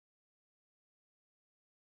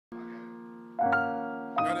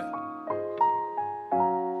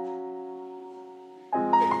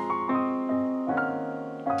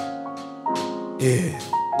Yeah.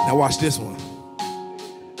 Now watch this one.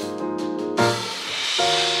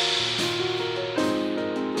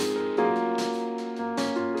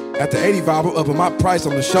 At the 80 vibe, I'm upping my price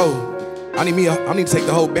on the show. I need to take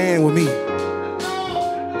the whole band with me.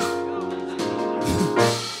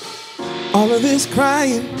 All of this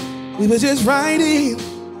crying, we were just writing,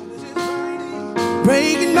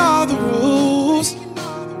 breaking all the rules.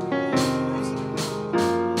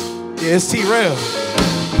 Yeah, it's Rell.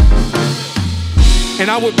 And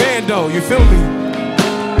I'm with Bando, you feel me?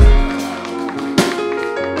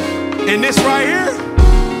 And this right here,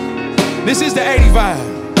 this is the 80 vibe.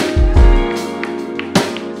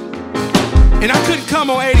 And I couldn't come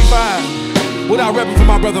on 85 without repping for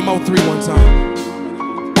my brother Mo 3 one time.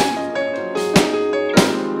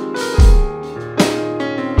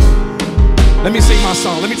 Let me sing my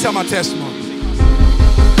song. Let me tell my testimony.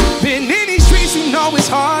 Been in these streets, you know it's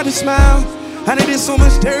hard to smile. I did so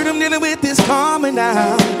much dirt, I'm dealing with this karma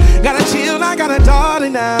now. Gotta chill, I got a daughter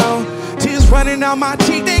now. Tears running down my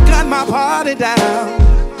cheek, they cut my party down.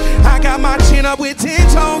 I got my chin up with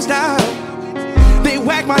 10 toes down. They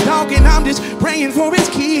whack my dog and I'm just praying for his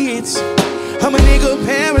kids. I'm a nigga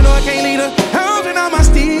paranoid, can't leave the house without my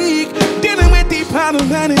stick. Dealing with these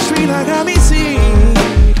problems on the street, I got me sick.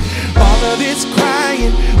 All of this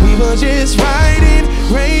crying, we were just writing,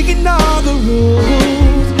 breaking all the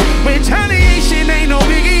rules. Retaliation ain't no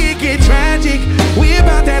biggie, it get tragic. We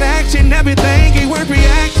about that action, everything ain't worth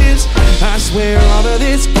reactions. I swear all of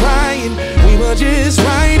this crying, we were just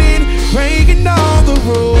writing, breaking all the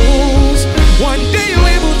rules. One day you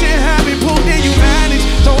able to have it, poof, then you vanish.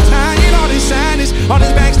 So tired, all this sadness, all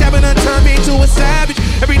this backstabbing done turned me into a savage.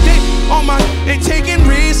 Every day on my and taking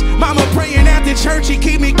risks. Mama praying at the church, he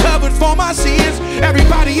keep me covered for my sins.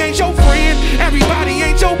 Everybody ain't your friend, everybody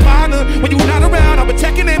ain't your partner. When you not around, I'm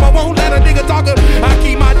protecting him, I won't let a nigga talk. I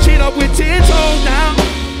keep my chin up with 10 toes now.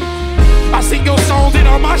 I sing your songs in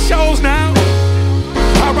all my shows now.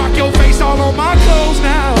 I rock your face all on my clothes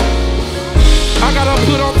now. I gotta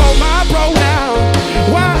put on for my bro now.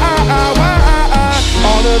 Why?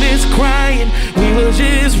 All of this crying, we were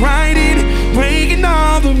just writing, breaking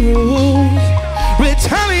all the rules.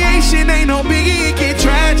 Retaliation ain't no biggie, it get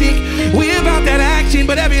tragic. We about that action,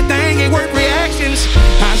 but everything ain't worth reactions.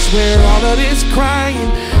 I swear all of this crying,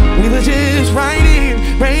 we were just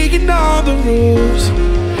writing, breaking all the rules.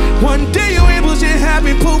 One day you able to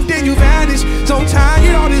happen, poof, then you vanish. So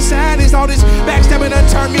tired, all this sadness, all this backstabbing done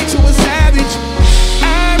turned me to a savage.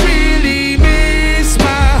 I really miss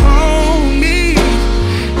my homie,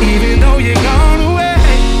 even though you're gone away.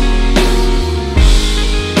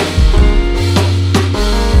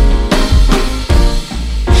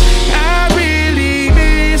 I really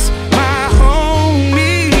miss my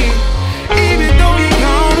homie, even though you're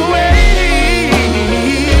gone away.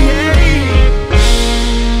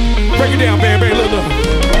 Break it down, baby, look.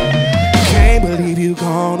 Can't believe you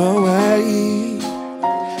gone away.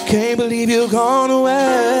 Can't believe you gone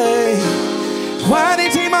away. Why they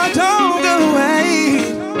take my dog away?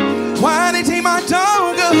 Why they take my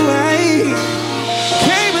dog away?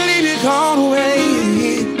 Can't believe you gone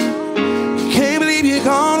away. Can't believe you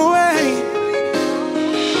gone away.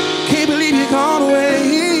 Can't believe you gone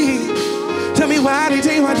away. Tell me why they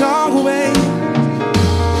take my dog away.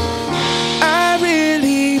 I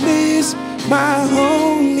really miss my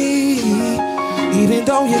homie, even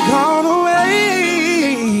though you're gone away.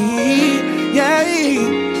 Yeah.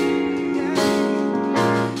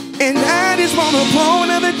 And I just wanna pour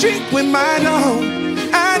another drink with my dog.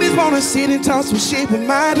 I just wanna sit and talk some shit with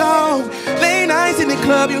my dog. Late nights in the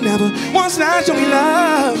club, you never once not show me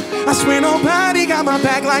love. I swear nobody got my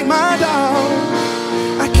back like my dog.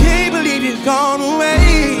 I can't believe you've gone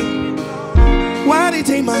away. Why they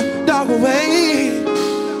take my dog away?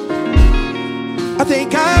 I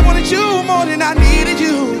think I wanted you more than I needed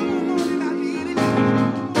you.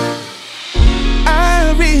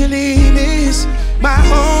 I really miss my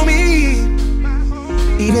homie,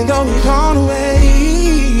 even though he's gone away.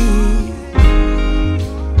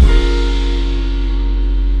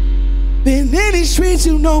 Been in these streets,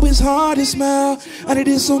 you know it's hard to smile. I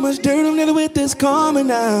did so much dirt, I'm living with this karma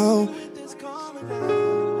now.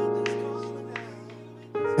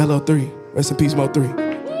 Hello 3, rest in peace Mo 3.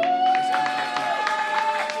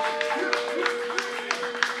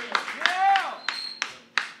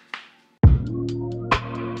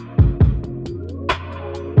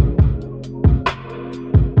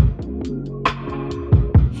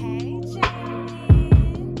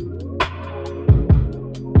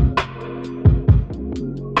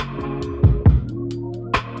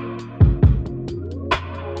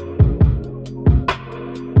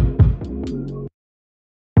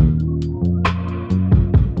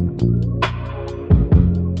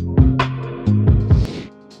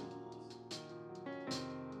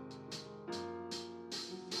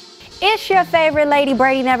 It's your favorite lady,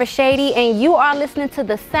 Brady Never Shady, and you are listening to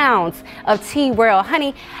the sounds of Rell.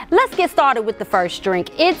 Honey, let's get started with the first drink.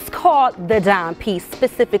 It's called the Dime Piece,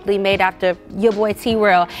 specifically made after your boy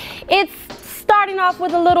Rell. It's starting off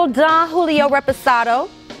with a little Don Julio Reposado.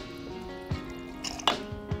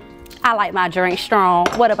 I like my drink strong.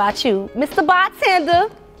 What about you, Mr.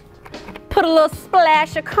 Bartender? Put a little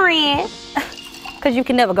splash of cran, because you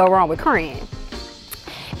can never go wrong with cran.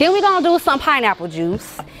 Then we're gonna do some pineapple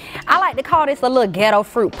juice. I like to call this a little ghetto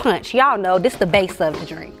fruit punch. Y'all know this the base of the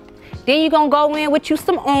drink. Then you're gonna go in with you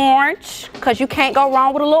some orange, because you can't go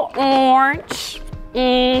wrong with a little orange.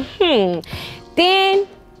 Then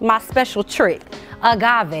my special trick,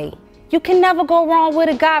 agave. You can never go wrong with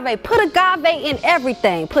agave. Put agave in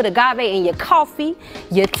everything. Put agave in your coffee,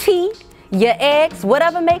 your tea, your eggs,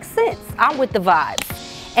 whatever makes sense. I'm with the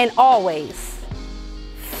vibes. And always,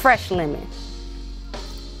 fresh lemon.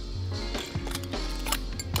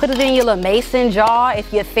 Put it in your little mason jar.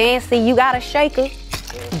 If you're fancy, you got a shaker.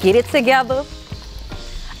 Get it together.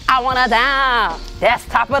 I want a dime. That's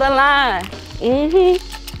top of the line.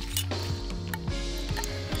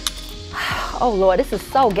 Oh Lord, this is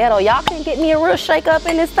so ghetto. Y'all can get me a real shake up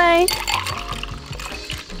in this thing.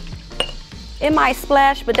 It might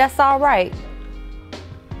splash, but that's all right.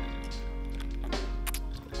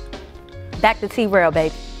 Back to Rell,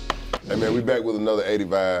 baby. Hey man, we back with another 80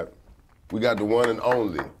 vibe. We got the one and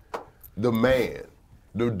only, the man,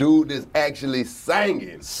 the dude that's actually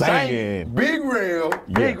singing. Big Rell,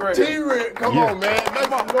 Big Rell. T-Rell. Come on, man. Make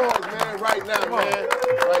some noise, man. Right now, man.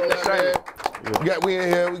 Right now, man. We in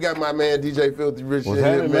here. We got my man DJ Filthy Rich in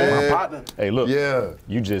here, man. My partner. Hey, look. Yeah.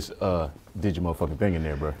 You just did your motherfucking thing in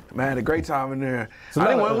there, bro. Man, I had a great time in there. So I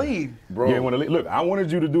didn't want to leave. Bro. You didn't want to leave. Look, I wanted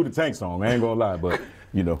you to do the Tank song. I ain't gonna lie, but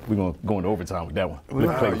you know we're gonna go into overtime with that one.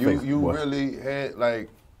 You really had like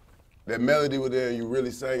that melody was there. You really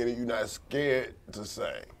sang it, and you're not scared to sing.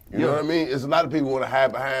 You know what I mean? It's a lot of people want to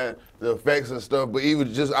hide behind the effects and stuff, but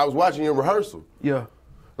even just I was watching your rehearsal. Yeah.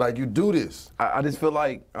 Like you do this. I just feel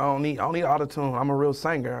like I don't need auto-tune. I'm a real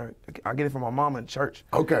singer. I get it from my mama in church.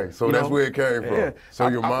 Okay, so You that's know? where it came from. Yeah. So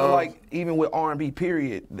your mom. I feel like even with R&B,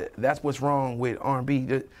 period, that's what's wrong with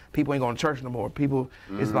R&B. People ain't going to church no more. People,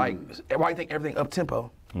 it's like, why you think everything up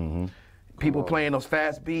tempo? People playing those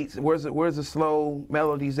fast beats. Where's the slow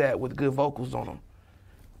melodies at with good vocals on them?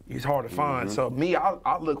 It's hard to find. So me,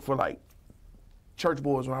 I look for like church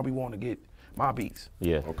boys when I be wanting to get my beats.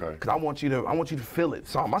 Yeah. Okay. Cause I want you to feel it.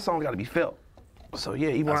 So my song got to be felt. So yeah,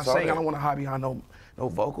 even when I sing, I don't want to hide behind no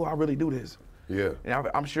vocal. I really do this. Yeah. And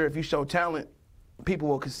I'm sure if you show talent, people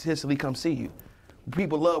will consistently come see you.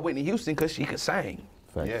 People love Whitney Houston because she could sing.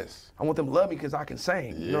 Fact. Yes. I want them to love me because I can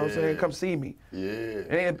sing. You know what I'm saying? Come see me. Yeah. And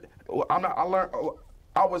then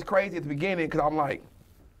I was crazy at the beginning because I'm like,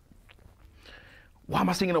 why am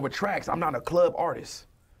I singing over tracks? I'm not a club artist.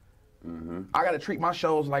 I gotta treat my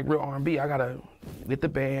shows like real R&B. I gotta get the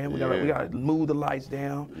band. We gotta move the lights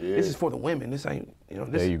down. Yeah. This is for the women. This ain't, you know.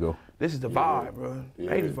 This, There you go. This is the vibe, bro.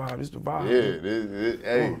 80s vibe. This is the vibe. Yeah.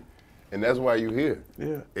 Hey, and that's why you here.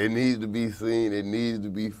 Yeah. It needs to be seen. It needs to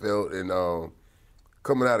be felt. And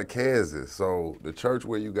coming out of Kansas, so the church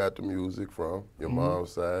where you got the music from, your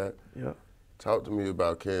mom's side. Yeah. Talk to me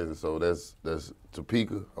about Kansas. So that's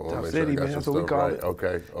Topeka. I want to make City, sure I got man. your That's what we stuff call right. it.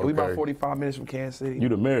 Okay. Yeah, we about 45 minutes from Kansas City. You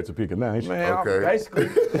the mayor of Topeka now, ain't you? Man, Okay. I'm basically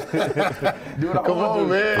do what I Come want on, to do.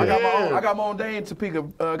 man. I got my own day in Topeka.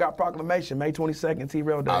 Got proclamation May 22nd,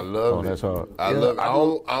 Rell Day. I love it. That's hard. I love it. I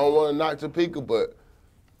don't want to knock Topeka, but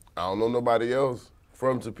I don't know nobody else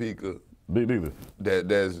from Topeka Big neither.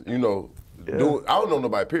 that's I don't know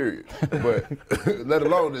nobody, period. But let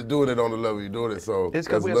alone just doing it on the level you're doing it. So It's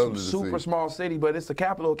because that's we're a lovely to super see. small city, but it's the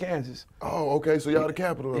capital of Kansas. Oh, okay. So y'all the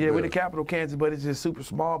capital. Yeah, we're the capital of Kansas, but it's just super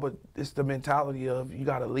small. But it's the mentality of you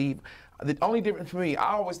got to leave. The only difference for me,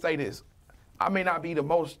 I always say this: I may not be the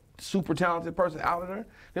most super talented person out there.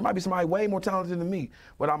 There might be somebody way more talented than me,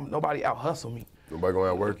 but nobody out hustle me. Nobody gonna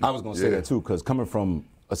outwork you. I was gonna say that too, because coming from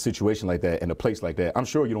a situation like that and a place like that, I'm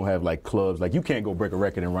sure you don't have like clubs. Like you can't go break a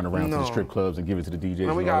record and run around to the strip clubs and give it to the DJs.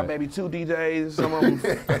 And we got maybe 2 DJs. Some of them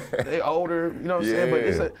they older. You know what I'm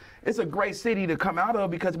saying? But it's a great city to come out of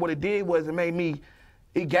because what it did was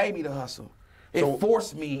it gave me the hustle. It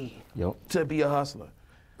forced me to be a hustler.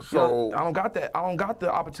 So I don't got that. I don't got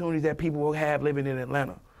the opportunities that people will have living in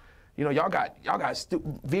Atlanta. You know, y'all got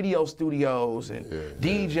video studios and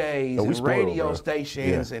DJs and radio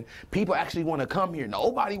stations and people actually want to come here.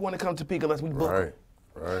 Nobody want to come to Topeka unless we book.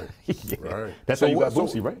 Right. That's how you got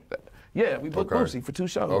Boosie, right? Yeah, we booked Boosie for 2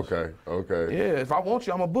 shows. Okay. Yeah, if I want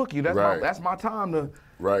you, I'm gonna book you. That's my time to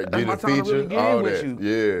Right, That's did my a time to really feature, get all in with that,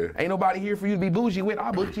 you. yeah. Ain't nobody here for you to be bougie with.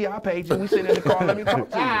 I booked you, I paid you. We sit in the car, let me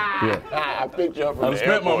talk to you. I picked you up from I the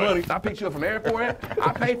spent my airport. money. I picked you up from the airport.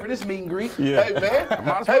 I paid for this meet and greet. Yeah.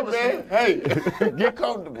 Hey man, hey, get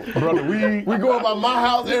comfortable. Brother, we going by my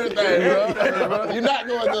house, everything, bro. You're not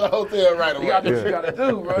going to the hotel right away. You got to do what you got to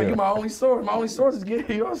do, bro. You my only source. My only source is getting,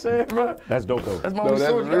 you know what I'm saying, bro? That's dope though. That's my No, only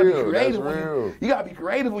that's source. You gotta real, be creative. that's real. You gotta be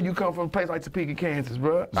creative when you come from a place like Topeka, Kansas,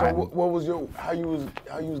 bro. So what was your how you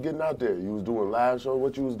was getting out there? You was doing live shows?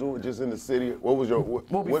 What you was doing just in the city? What was your what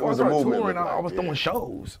Well, before was I the started movement? touring, look I like? was throwing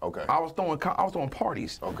shows. Okay. I was throwing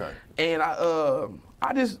parties. Okay. And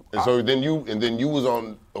I just. So then you was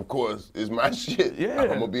on, of course, it's my shit. Yeah. I'm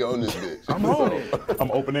gonna be on this bitch. I'm on it.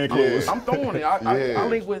 I'm open and closed. I'm throwing it. I Yeah.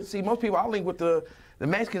 link with, see, most people, I link with the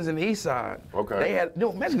Mexicans in the East Side. Okay. They had,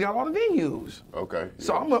 Mexicans got all the venues. Okay.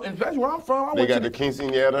 So especially where I'm from, I They went got to the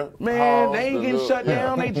quinceañera. man, halls, they ain't the getting little- shut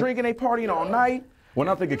down. They drinking, they partying all night. When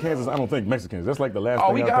I think of Kansas, I don't think Mexicans. That's like the last Oh,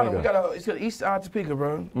 thing we I got think them. We of. got it's the East Side Topeka,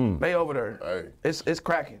 bro. They over there. Hey. It's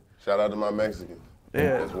cracking. Shout out to my Mexicans.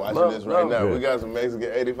 Yeah. That's watching Love- this right love. now. Yeah. We got some Mexican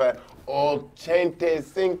 85,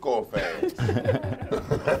 85 fans.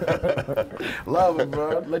 Love it,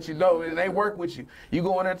 bro. Let you know, and they work with you. You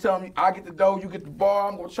go in there and tell me, I get the dough, you get the bar,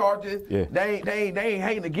 I'm gonna charge it. Yeah. They ain't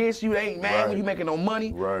hating against you. They ain't mad when Right. you making no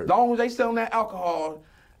money. Right. As long as they selling that alcohol,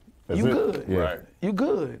 That's you it. good. Yeah. Right. You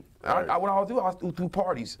good. Right. What I was doing, I was through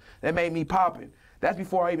parties that made me popping. That's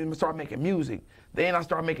before I even started making music. Then I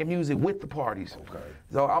started making music with the parties. Okay.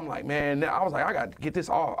 So I'm like, man, I was like, I got to get this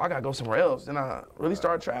off. I got to go somewhere else. Then I really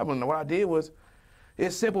started traveling. And what I did was,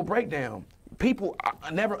 it's simple breakdown. People,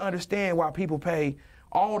 I never understand why people pay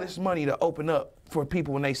all this money to open up for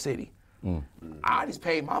people in their city. I just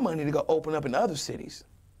paid my money to go open up in other cities.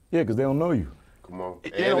 Yeah, because they don't know you. Come on.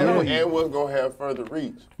 They don't know you. And what's gonna have further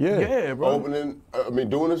reach? Yeah. Yeah, bro. Opening,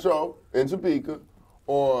 doing a show in Topeka,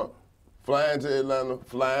 or flying to Atlanta,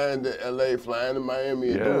 flying to LA, flying to Miami,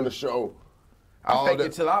 and Yeah. doing a show. I All faked that-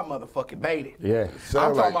 it till I motherfucking made it. Yeah. I'm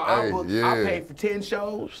Sound talking like, about I, hey, booked, yeah. I paid for 10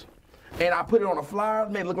 shows, and I put it on a flyer,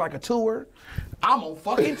 made it look like a tour. I'm on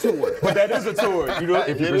fucking tour. But that is a tour. You know,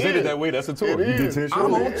 if you It present it is. that way, that's a tour. It You did is. 10 shows.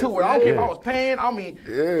 I'm on tour. I don't care if I Yeah. was paying. I mean,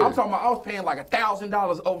 Yeah. I'm talking about I was paying like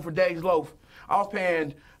 $1,000 over for Dave's Loaf. I was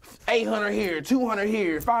paying 800 here, 200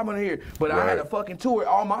 here, 500 here. But I had a Right. fucking tour.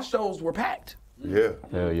 All my shows were packed. Yeah.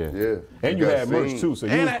 Hell yeah. Yeah. And you got had merch seen. too, so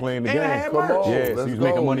you And was I- playing the and I game. had Come merch. on, Yeah, so let's you was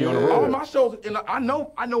making go, money on the yeah. road. All my shows, and I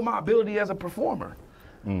know my ability as a performer.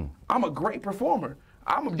 I'm a great performer.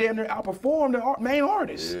 I'm a damn near outperformed the main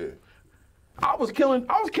artist. Yeah. I was killing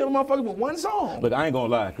motherfuckers with one song. Look, I ain't gonna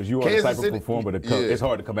lie, because you are the Kansas type of City- performer that yeah. it's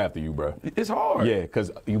hard to come after you, bro. It's hard. Yeah,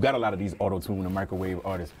 because you got a lot of these auto-tune and microwave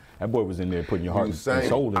artists. That boy was in there putting your heart and was saying-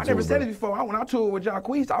 soul into I never it, said bro. it before. When I toured with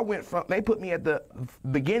Jacquees, they put me at the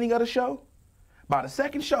beginning of the show. By the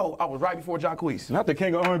second show, I was right before Jacquees. Not the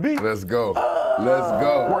king of R&B. Let's go. Let's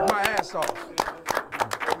go. Worked my ass off.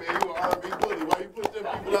 Hey, man, you an R&B bully. Why you push them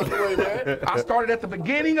people out the way, man? I started at the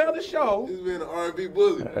beginning of the show. This man an R&B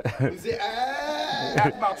bully. He said, ah.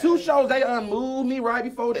 After about 2 shows, they unmoved me right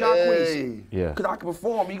before Jacquees. Hey. Yeah. Because I can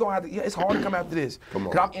perform. You gonna have to. Yeah, it's hard to come after this. Come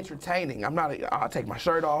on. Because I'm entertaining. I'll take my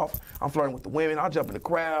shirt off. I'm flirting with the women. I'll jump in the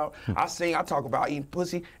crowd. I sing. I talk about eating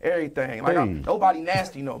pussy, everything. Like Hey. nobody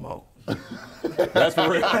nasty no more. That's for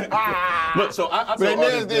real. Look, so I They tell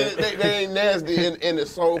artists nasty. that- They ain't nasty in the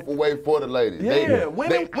soulful way for the ladies. Yeah,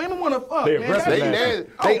 women want to fuck. They man. aggressive They nasty.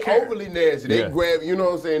 nasty. I don't They care. overly nasty. They Yeah. grab, you know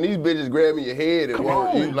what I'm saying? These bitches grabbing your head and Come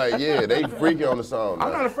want you on. like, yeah, they freaky on the song.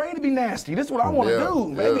 I'm now. not afraid to be nasty. This is what I want to Yeah,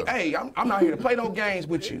 do, baby. yeah. Hey, I'm not here to play no games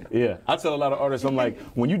with you. Yeah, I tell a lot of artists, I'm like,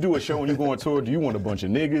 when you do a show and you go on tour, do you want a bunch of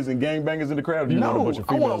niggas and gangbangers in the crowd, or do you want a No, bunch of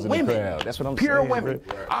I females want in women. the crowd? That's what I'm Pure saying. women.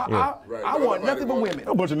 bro. I want nothing but women.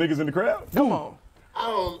 A bunch of niggas in the crowd. Come on.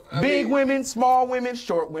 I Big mean, women, small women,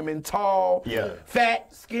 short women, tall, fat,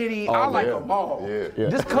 skinny. I like yeah. them all. Yeah. Yeah.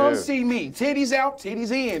 Just come Yeah. see me. Titties out,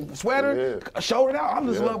 titties in. Sweater, shoulder out. I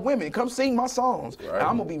just Yeah. love women. Come sing my songs. Right. And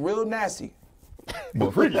I'm going to be real nasty.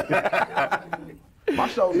 But freaky. My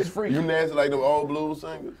show is free. you nasty like them old blues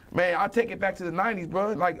singers? Man, I take it back to the 90s,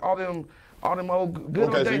 bro. Like all them old good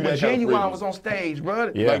Okay, old so days you when that kind of Genuine freak. was on stage,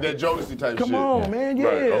 bro. Yeah. Like that Jodeci type shit. Come on, man, yeah.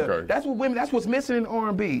 Right, okay. That's what women. That's what's missing in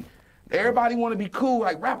R&B. Everybody want to be cool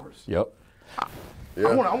like rappers. Yep. Yeah.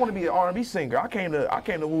 I want to be an R&B singer. I came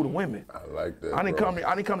to woo the women. I like that. I didn't bro.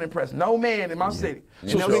 come to impress no man in my city. You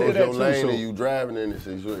So chose speaking of that your too, lane so- and you driving in it.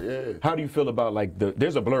 So yeah. How do you feel about like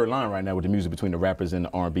there's a blurred line right now with the music between the rappers and the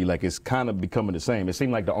R&B, like it's kind of becoming the same. It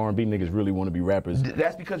seems like the R&B niggas really want to be rappers.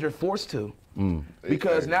 That's because you're forced to.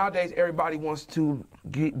 Because nowadays everybody wants to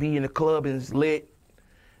be in the club and is lit,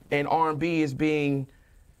 and R&B is being,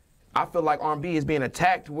 I feel like R&B is being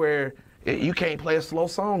attacked where You can't play a slow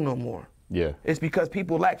song no more. Yeah. It's because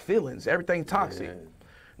people lack feelings. Everything's toxic. Yeah.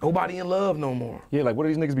 Nobody in love no more. Yeah, like what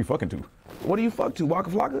do these niggas be fucking to? What do you fuck to? Waka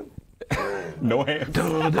Flocka? No hands.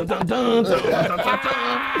 Dun, dun, dun, dun, dun, dun, dun, dun.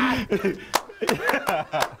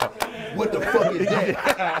 What the fuck is that?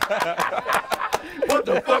 What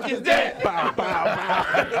the fuck is that? Bow, bow,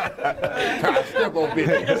 bow. Step on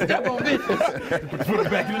bitches. Step on bitches. Put it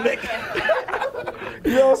back in the neck.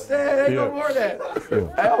 You know what I'm saying? Ain't no more of that.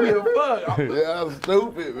 I don't give a fuck. Yeah, I'm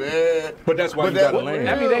stupid, man. But that's why you got to land.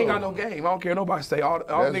 That mean they ain't got no game. I don't care nobody say. All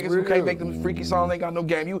niggas who can't make them freaky songs ain't got no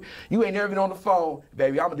game. You ain't never been on the phone,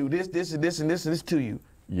 baby. I'm gonna do this, this, and this, and this, and this to you.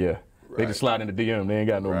 Yeah. Right. They just slide in the DM. They ain't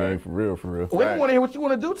got no game for real, for real. We don't want to hear what you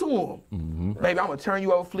want to do to them. Baby, I'm going to turn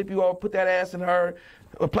you over, flip you over, put that ass in her,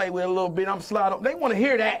 play with it a little bit. I'm slide up. They want to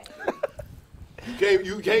hear that.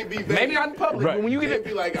 You can't be vague. Maybe not in public, but when you get it,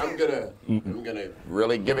 be like, I'm gonna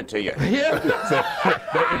really give it to you. Yeah.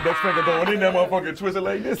 that finger going in that motherfucker twisted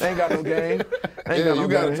like this. Ain't got no game. You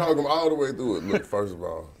gotta talk them all the way through it. Look, first of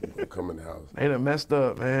all, come in the house. They done messed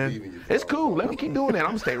up, man. It's cool. Let me keep doing that. I'm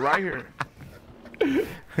gonna stay right here.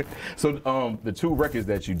 So the 2 records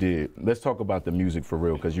that you did, let's talk about the music for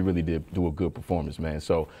real, because you really did do a good performance, man.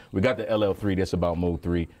 So we got the LL3, that's about Mode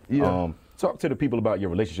 3. Yeah. Talk to the people about your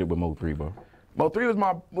relationship with Mode 3, bro. Mode 3 was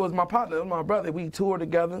my partner, was my brother. We toured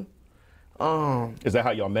together. Is that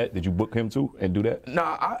how y'all met? Did you book him too and do that?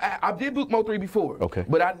 Nah, I did book Mode 3 before. Okay.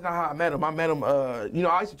 But I didn't know how I met him. I met him, you know,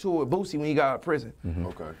 I used to tour with Boosie when he got out of prison.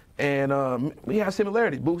 Okay. And we had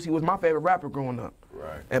similarities. Boosie was my favorite rapper growing up.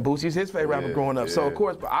 Right. And Boosie's his favorite rapper growing up. So of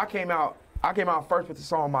course, but I came out first with the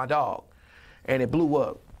song My Dog, and it blew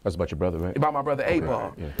up. That's about your brother, right? About my brother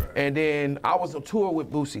A-Ball. Right, yeah. And then I was on tour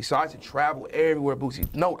with Boosie, so I used to travel everywhere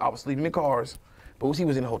Boosie. No, I was sleeping in cars. Boosie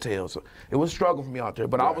was in hotels, so it was a struggle for me out there.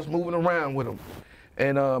 But I was moving around with him.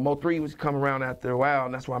 And Mo 3 was coming around after a while,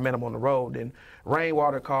 and that's why I met him on the road. Then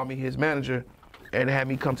Rainwater called me, his manager, and had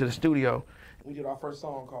me come to the studio. We did our first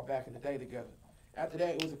song called Back in the Day together. After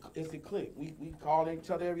that, it was an instant click. We called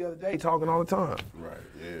each other every other day, talking all the time. Right,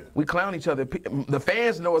 yeah. We clown each other. The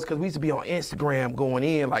fans know us because we used to be on Instagram going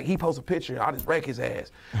in. Like, he posts a picture, I just wreck his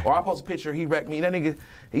ass. Or I post a picture, he wreck me. That nigga,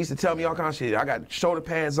 he used to tell me all kind of shit. I got shoulder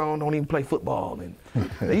pads on, don't even play football. And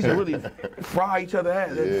they used to really fry each other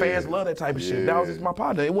ass. Yeah. Fans love that type of shit. That was just my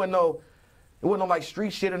partner. It wasn't no like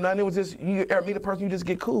street shit or nothing. It was just, you ever meet a person you just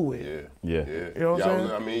get cool with. Yeah. You know what I'm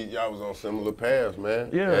saying? I mean, y'all was on similar paths,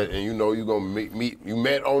 man. Yeah. And you know you gonna meet, you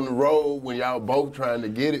met on the road when y'all both trying to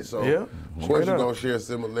get it, so of course you're gonna share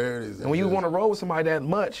similarities. And when you want to roll with somebody that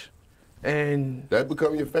much, and that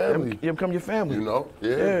become your family. You become your family. You know?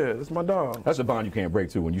 Yeah, that's my dog. That's a bond you can't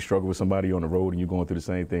break too. When you struggle with somebody on the road and you're going through the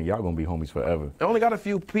same thing, y'all gonna be homies forever. I only got a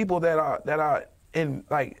few people that are in,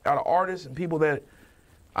 like, out of artists and people that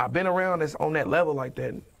I've been around that's on that level like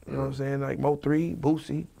that. You know what I'm saying? Like Mo 3,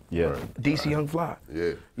 Boosie. Yeah. DC Young Fly. Yeah.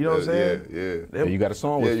 You know what I'm saying? Yeah. You got a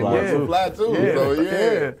song with Fly too. too. Fly too.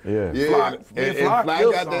 Yeah. So Fly, and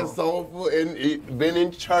Fly got that soulful and been in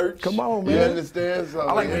church. Come on, man. You understand? So,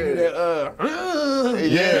 I like when you do that.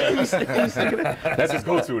 That's his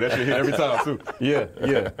go-to. That's your hit every time too. Yeah.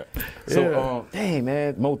 So dang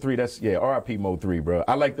man, Mo 3. That's R.I.P. Mo 3, bro.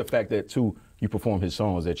 I like the fact that too. You perform his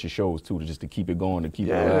songs at your shows too, just to keep it going, to keep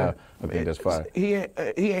it alive. I think that's fire. He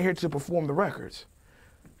ain't here to perform the records.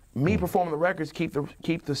 Me performing the records keep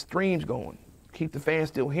the streams going, keep the fans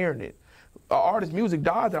still hearing it. Artist music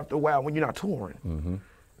dies after a while when you're not touring.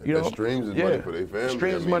 You know, streams is money for their family.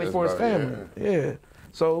 Streams money for his family. Yeah.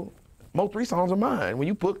 So Mo 3 songs are mine. When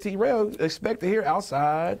you book Rell, expect to hear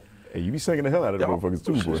Outside. Hey, you be singing the hell out of the motherfuckers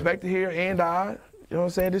too, boy. Expect to hear And I. You know what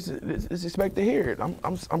I'm saying? This expect to hear it. I'm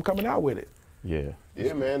coming out with it. Yeah.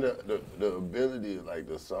 Yeah, man, the ability, like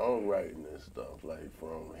the songwriting and stuff, like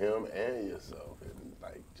from him and yourself, and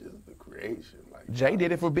like just the creation. Like Jay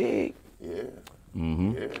did it for Big. Yeah.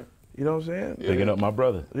 You know what I'm saying? Picking up my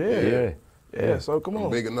brother. Yeah. So come on.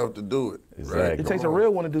 I'm big enough to do it. Exactly. Right? It takes a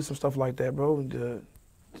real one to do some stuff like that, bro, and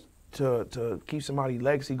to keep somebody's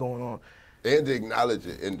legacy going on. And to acknowledge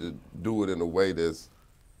it and to do it in a way that's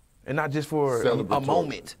and not just for a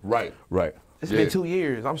moment. Right. It's been 2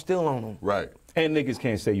 years. I'm still on them. Right. And niggas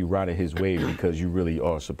can't say you riding his wave because you really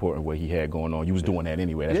are supporting what he had going on. You was doing that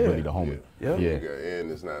anyway. That's really the homie. Yeah. And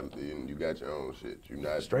it's not. You got your own shit. You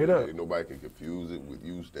not straight up. Nobody can confuse it with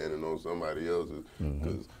you standing on somebody else's.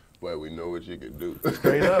 Because boy, we know what you can do.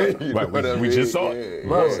 Straight up. We just saw it.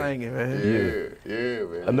 Love singing, man. Yeah,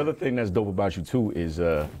 man. Another thing that's dope about you too is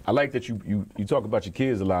I like that you talk about your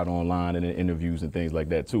kids a lot online and in interviews and things like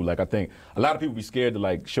that too. Like I think a lot of people be scared to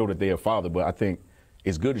like show that they're a father, but I think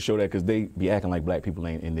it's good to show that because they be acting like black people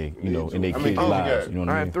ain't in their, you know, in their kids' lives. You know what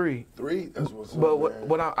I mean? I have 3. 3? That's what's up, But man.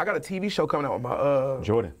 what I got a TV show coming out with my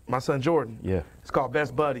Jordan. my son Jordan. Yeah. It's called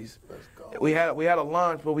Best Buddies. Let's go. We had a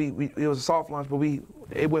lunch, but it was a soft lunch, but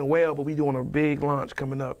it went well. But we doing a big launch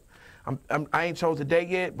coming up. I ain't chose the date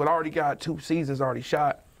yet, but I already got 2 seasons already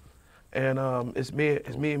shot, and it's me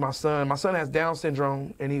and my son. My son has Down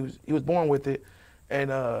syndrome, and he was born with it,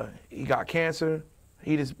 and he got cancer.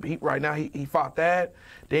 Right now he fought that.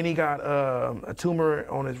 Then he got a tumor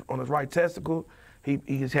on his right testicle. He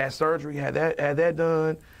just had surgery, had that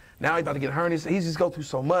done. Now he's about to get hernias. He's just go through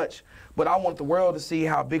so much. But I want the world to see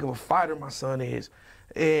how big of a fighter my son is,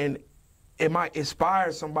 and it might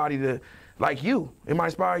inspire somebody to. Like you, it might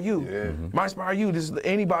inspire you. Yeah. It might inspire you, just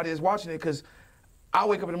anybody that's watching it, because I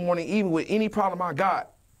wake up in the morning, even with any problem I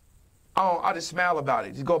got, I just smile about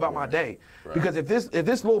it, just go about my day. Right. Because if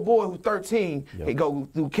this little boy who's 13 can go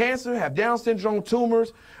through cancer, have Down syndrome,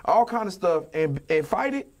 tumors, all kind of stuff, and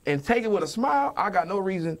fight it and take it with a smile, I got no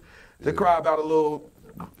reason to cry about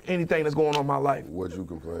anything that's going on in my life. What you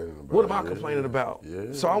complaining about? What am I complaining about?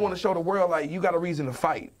 Yeah. So I want to show the world, like, you got a reason to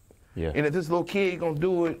fight. Yeah. And if this little kid gonna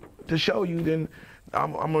do it to show you, then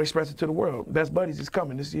I'm gonna express it to the world. Best Buddies is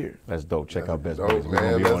coming this year. That's dope. Check out Best dope, Buddies. We're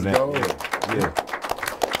man. gonna be Let's on go. that.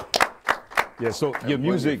 Yeah. So your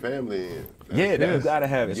music. Family in. Yeah, that you gotta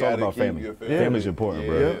have it. It's all about keep family. your family. Family's important,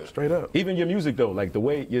 bro. Yeah, straight up. Even your music though, like the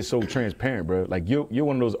way you're so transparent, bro. Like you're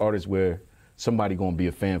one of those artists where somebody gonna be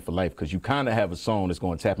a fan for life because you kind of have a song that's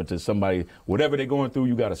gonna tap into somebody, whatever they're going through,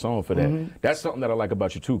 you got a song for that. That's something that I like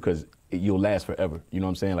about you too, because you'll last forever. You know what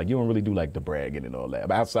I'm saying? Like you don't really do like the bragging and all that,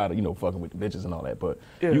 but outside of, you know, fucking with the bitches and all that. But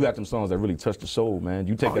you got them songs that really touch the soul, man.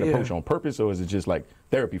 You take that approach on purpose, or is it just like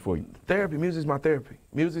therapy for you? Therapy. Music's my therapy.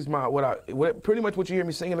 Music's my pretty much what you hear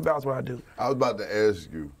me singing about is what I do. I was about to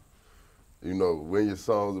ask you, you know, when your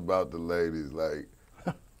song's about the ladies, like,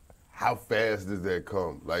 how fast does that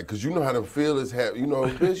come? Like, cause you know how them feelings happen. You know,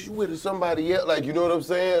 bitch, you with somebody else. Like, you know what I'm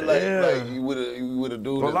saying? Like, like you with a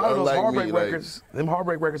dude. Well, a lot of those heartbreak me, records, them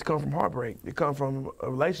heartbreak records come from heartbreak. They come from a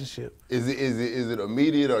relationship. Is it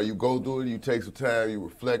immediate, or you go through it, you take some time, you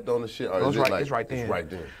reflect on the shit, or is it like, it's right there. It's right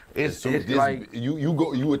there. It's like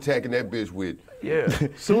you attacking that bitch with. Yeah. As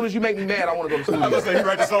soon as you make me mad, I want to go to the studio. I was gonna say, you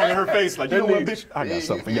write the song in her face, like, you know what, bitch? I got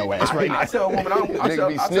something for your ass right now. I tell a woman,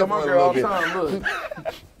 I tell my girl all the time, look,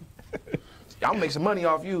 I'm gonna make some money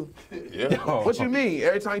off you. Yeah. What you mean?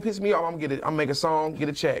 Every time you piss me off, I'm gonna make a song, get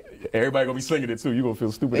a check. Everybody gonna be singing it too. You gonna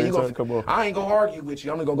feel stupid every time it come on. I ain't gonna argue with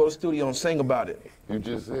you. I'm gonna go to the studio and sing about it. You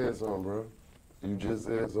just said something, bro. You just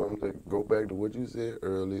said something that go back to what you said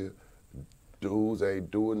earlier. Dudes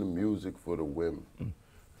ain't doing the music for the women.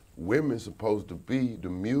 Women supposed to be the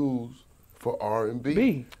muse for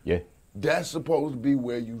R&B. Yeah. That's supposed to be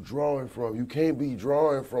where you drawing from. You can't be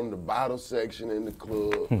drawing from the bottle section in the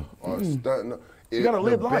club or stunting. You gotta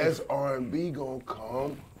live life. The best R&B gonna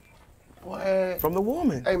come, boy. From the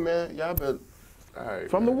woman. Hey man, y'all better. All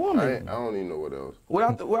right, From man. the woman. I don't even know what else.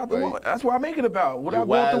 Without the woman. That's what I make it about. What You're I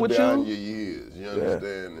go through wise with beyond you. your years, you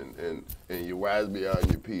understand, and you're wise beyond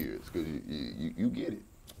your peers, because you get it.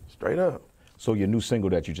 Straight up. So your new single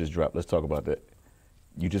that you just dropped, let's talk about that.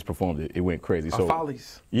 You just performed it. It went crazy. So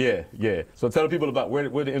Follies. Yeah, yeah. So tell the people about where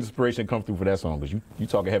the inspiration come through for that song, because you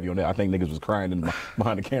talking heavy on that. I think niggas was crying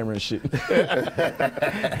behind the camera and shit.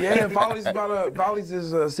 Yeah, Follies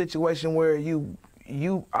is a situation where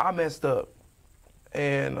I messed up,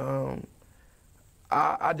 and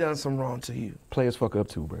I done some wrong to you. Players fuck up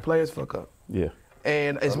too, bro. Players fuck up. Yeah.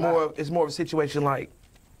 And it's more of a situation like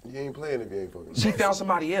You ain't playing if you ain't fucking. she found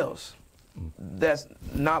somebody else that's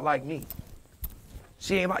not like me.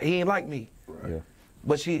 He ain't like me. Right. Yeah.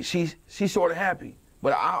 But she's sort of happy.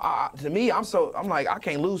 But to me, I'm like, I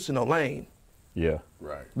can't lose to no lane. Yeah.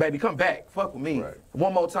 Right. Baby, come back. Fuck with me. Right.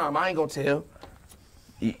 One more time. I ain't gonna tell.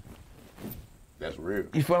 That's real.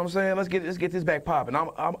 You feel what I'm saying? Let's get this back popping.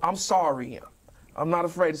 I'm sorry. I'm not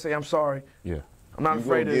afraid to say I'm sorry. Yeah. I'm not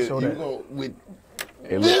afraid to show that. With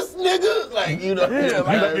this nigga, like, you know. Yeah,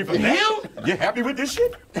 like him? You happy with this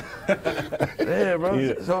shit? Yeah, bro.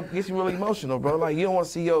 Yeah. So it gets you really emotional, bro. Like, you don't want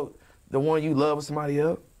to see the one you love with somebody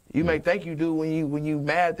else. You may think you do when you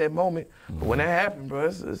mad at that moment, but when that happens, bro,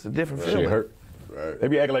 it's a different feeling. Shit hurt. Right. They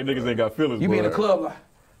be acting like niggas ain't got feelings, You bro. be in the club like,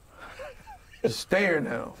 just staring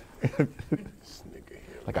now. This nigga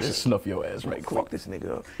here. Like, I should snuff your ass right quick. Fuck this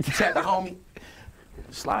nigga up. You tap the homie.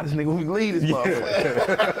 Slide this nigga when we leave this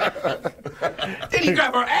motherfucker. Then he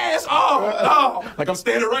grab her ass. Oh, no. Like I'm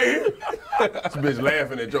standing right here. This bitch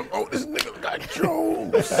laughing at Joe. Oh, this nigga got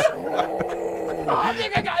jokes. Oh,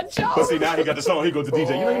 nigga got But jokes. see, now he got the song, he goes to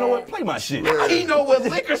DJ. You know what? Play my shit. He know what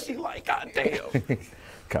liquor she like, goddamn.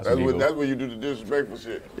 That's when you do the disrespectful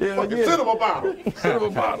shit. Yeah, Fucking yeah. send him a bottle. Send him a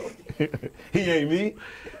bottle. He ain't me.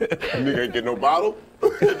 Nigga ain't get no bottle.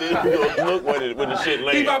 Then you gonna look when the shit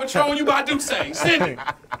lands. He about Patron, you about to do same. Send it.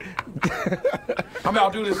 I'm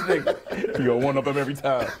about to do this nigga. You gonna one up him every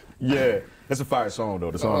time. Yeah. That's a fire song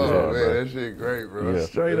though. The song is hard, man, bro. that shit great, bro. Yeah.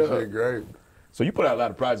 Straight that up. shit great. So you put out a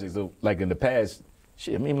lot of projects though, like in the past,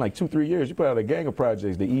 shit, I mean like 2-3 years, you put out a gang of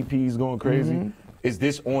projects. The EP's going crazy. Is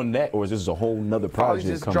this on that, or is this a whole nother project?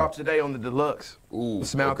 Probably just dropped today on the deluxe. Ooh,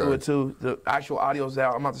 Smell through it too. The actual audio's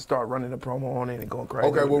out. I'm about to start running the promo on it and going crazy.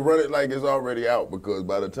 Okay, well run it like it's already out because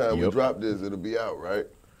by the time we drop this, it'll be out, right?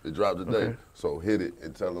 It dropped today. Okay. So hit it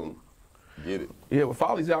and tell them, get it. Yeah, well,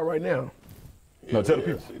 Folly's out right now. No, tell the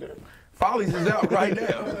people. See that? Folly's is out right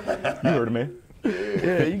now. You heard it, man.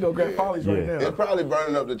 Yeah, you go grab Folly's right now. It's probably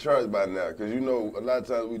burning up the charts by now because you know a lot of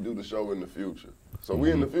times we do the show in the future. So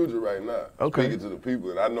we in the future right now, speaking to the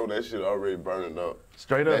people, and I know that shit already burning up.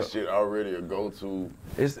 Straight up. That shit already a go-to.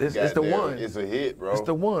 It's the Goddamn, one. It's a hit, bro. It's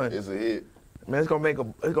the one. It's a hit. Man, it's gonna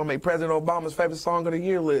make President Obama's favorite song of the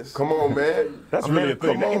year list. Come on, man. That's really a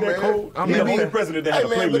thing. Come on, Ain't that man. cold? I'm He's the the only only president that Hey, had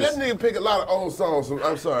a man, but that playlist. nigga pick a lot of old songs. So,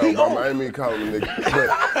 I'm sorry, Obama. I ain't mean call him nigga.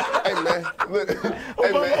 But, hey, man. Look,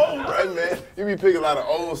 hey, man. You be picking a lot of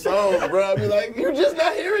old songs, bro. I be like, you just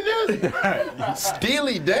not hearing this?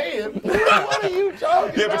 Steely Dan? What are you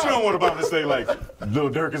talking Yeah, about? but you don't want Obama to say like,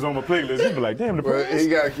 Lil Durk is on my playlist. He'd be like, damn, the But playlist.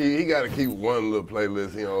 he gotta keep one little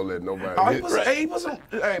playlist. He don't let nobody Oh, hit.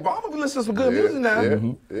 Obama be listening to some good music now.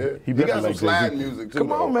 Yeah. He got some like slide Jay-Z. music too.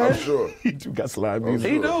 Come on, though, man. I'm sure. He do got slide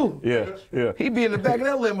music. He do. Yeah. He be in the back of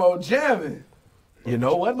that limo jamming. You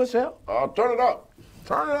know what, Michelle? Turn it up.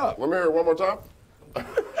 Turn it up. Let me hear it one more time.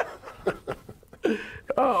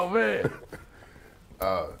 Oh, man.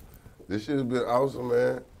 This shit has been awesome,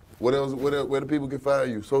 man. What else? Where the people can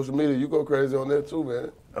find you? Social media, you go crazy on that too,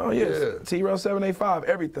 man. Oh, yes. Yeah. T-Rell 785,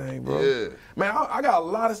 everything, bro. Yeah. Man, I got a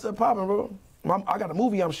lot of stuff popping, bro. I got a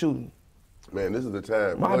movie I'm shooting. Man, this is the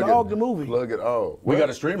time. My Plug Dog it, the movie. Plug it all. We got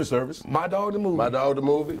a streaming service. My Dog the movie. My Dog the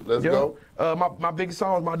movie. Let's Yeah. go. My biggest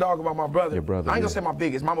song is My Dog about my brother. Your brother, I ain't yeah. gonna say my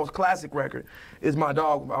biggest. My most classic record is My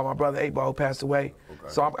Dog about my brother 8 Ball who passed away. Okay.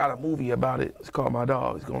 So I've got a movie about it. It's called My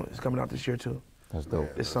Dog. It's coming out this year too. That's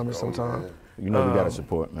dope. This summer sometime. man. You know we gotta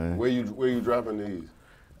support, man. Where you dropping these?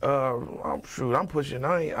 I'm pushing.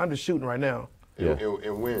 I'm just shooting right now. Yeah.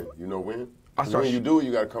 And when? You know when? I start when you do it,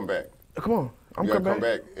 you gotta come back. Come on. I'm You gotta coming come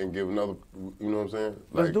back and give another. You know what I'm saying?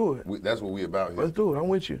 Let's do it. That's what we about here. Let's do it. I'm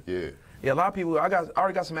with you. Yeah. Yeah, a lot of people. I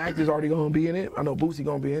already got some actors already gonna be in it. I know Boosie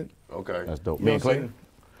gonna be in it. Okay. That's dope. You Me know and what I'm Clayton. saying?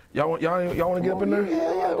 Y'all want to get up in there?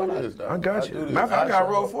 Yeah. I got you. do this. Matter of fact, I got a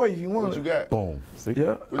role for you if you want What it. you got? Boom. See?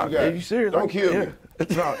 Yeah. What you got? Are you serious? Don't kill me.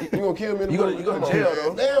 No, You gonna kill me in the You go to- movie? you go to Come on, jail,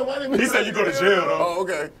 man. though. Damn, I didn't He said you go to jail, though. Oh,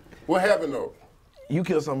 okay. What happened though? you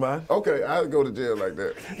kill somebody. Okay, I'll go to jail like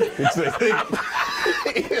that.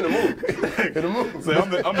 In the movie. In the movie. Say,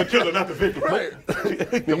 I'm the killer, not the victim. Right.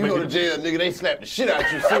 You go to jail, nigga, they slap the shit out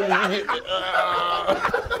you as soon as you get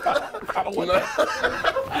I don't want that.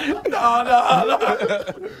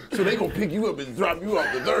 No. So they gonna pick you up and drop you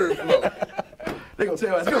off the third floor. They gonna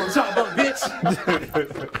tell us, you gonna chop up, bitch.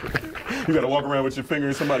 You gotta walk around with your finger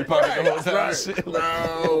in somebody's pocket the whole time. Right. Shit. No, I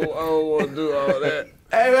don't want to do all that.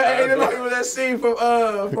 Hey, man, remember that scene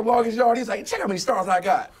from Longest Yard? He's like, check how many stars I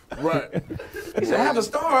got. Right. He said, have a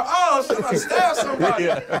star. Oh, shit, I stabbed somebody.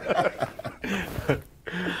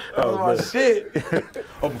 Oh, my shit.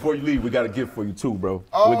 Oh, before you leave, we got a gift for you too, bro.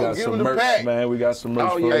 Oh, we got give some him the merch, pack. man. We got some merch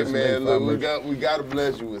Oh, for yeah. Hey us. man, look, merch. we gotta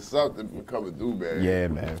bless you with something for coming through, man. Yeah,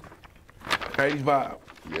 man. Crazy vibe.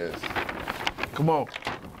 Yes. Come on.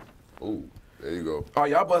 Ooh, there you go. Oh,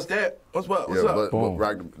 y'all bust that. What's up? What's Yeah, up? but Boom.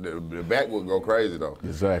 rock the back would go crazy though.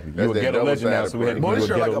 Exactly. That's You a that ghetto double legend now, sided so we had to print. Boy, give this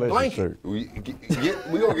you a shirt ghetto like a legend blanket. shirt.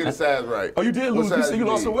 We gonna get the size right. Oh, you did What lose. You size said you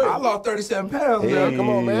lost need? some weight. I lost 37 pounds, Yeah, man. come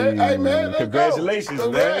on, man. Hey, man, let's Congratulations,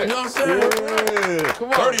 go. man. You know what I'm saying? Yeah. Come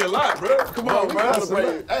on. 30 a lot, bro. Come on, We man.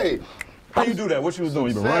 celebrate. Hey, How you do that? What you was doing?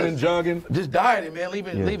 You been Success. running, jogging? Just dieting, man.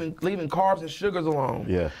 Leaving carbs and sugars alone.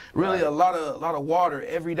 Yeah. Really, a lot of water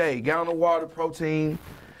every day. Gallon of water, protein,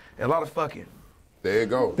 and a lot of fucking. there you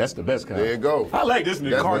go. That's the best kind. There you go. I like this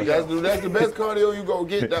nigga. That's the best cardio you gonna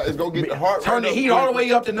get. It's gonna get the heart Turn the rate heat up all the way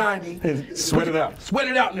up to 90. Sweat it out. Sweat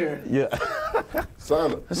it out in there. Yeah.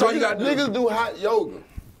 Sauna. That's all you gotta do. Niggas do hot yoga.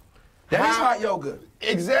 That is hot yoga.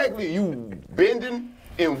 Exactly. You bending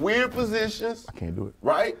in weird positions. I can't do it.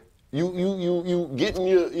 Right? You getting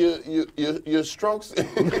your strokes.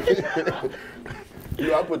 You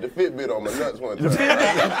know, I put the Fitbit on my nuts one time. You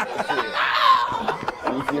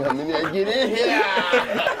see how many I get in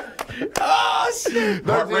here? Oh shit!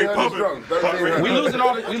 Heart rate pumping. We losing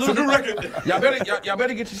all the. We losing record. Y'all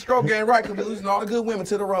better get your stroke game right, cause we losing all the good women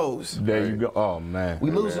to the Rose. There you go. Oh man.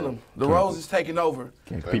 We losing them. The Rose is taking over.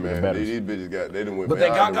 Can't compete with the better. These bitches they done went. But they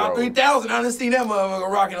got 3,000. I done seen that motherfucker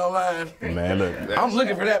rocking online. Man, look. I'm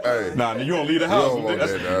looking for that. Hey. Nah, you don't leave the house. You don't want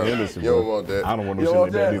that, dog. Yeah, listen, You don't want that. I don't want no shit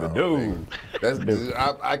like that either. Dude.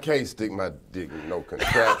 I can't stick my dick in no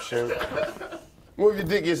contraption. What if your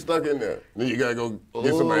dick gets stuck in there? Then you gotta go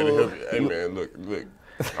get somebody to help you. Hey man, look.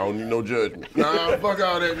 I don't need no judgment. Nah, fuck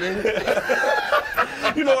all that,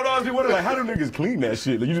 nigga. You know what I was wondering? Like, how do niggas clean that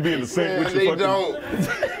shit? Like, you just be in the sink with your they fucking... don't.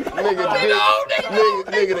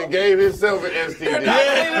 Nigga that gave himself an STD. They're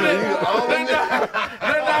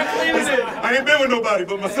not cleaning it. I ain't been with nobody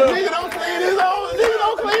but myself. Nigga don't clean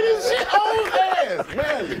his shit own ass,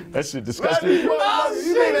 man. That shit disgusting. You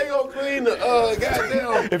think they gonna clean the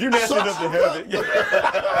goddamn? If you nasty enough to have it,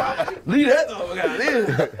 yeah. Leave that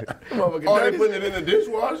motherfucker. Or they putting it in the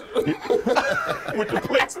dishwasher? With the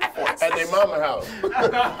plates and forks. At their mama house.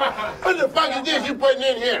 What the fuck is this you putting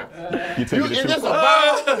in here? You take it Is too this a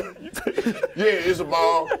far. ball? Yeah, it's a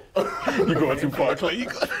ball. You going too far, Clay.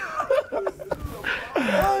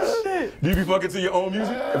 Oh shit. Do you be fucking to your own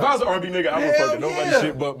music? If I was an R&B nigga, I would fucking nobody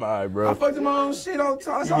shit but mine, bro. I fucked my own shit all the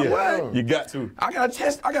time. So what? You got to. I gotta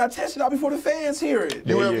test it out before the fans hear it.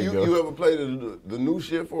 You ever play the new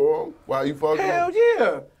shit for them while you fucking? Hell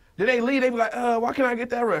yeah. Then they leave, they be like, why can't I get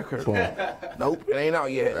that record? Nope, it ain't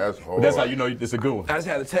out yet. That's hard. That's how you know it's a good one. I just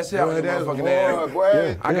had to test it out. Boy, that's motherfucking hard, ass.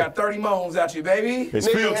 boy. I got 30 moans out you, baby. It's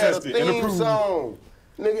Nigga field had tested a and theme approved. song.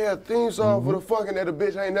 Nigga had a theme song for the fucking that a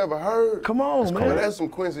bitch ain't never heard. Come on, man. Man, that's some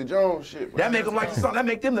Quincy Jones shit, bro. That make them like the song. That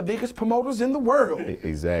make them the biggest promoters in the world.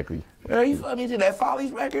 Exactly. Man, you fuck me to that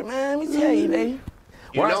Follies record, man. Let me tell you, baby.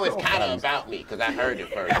 You know it's kind of about me, because I heard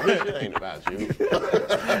it first. It ain't about you.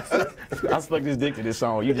 I stuck this dick to this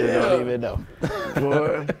song. You just don't even know.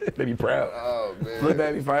 Boy. They be proud. Oh, man. Look,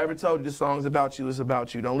 baby, if I ever told you this song's about you, it's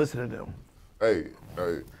about you. Don't listen to them. Hey.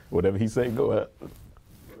 Whatever he say, go ahead.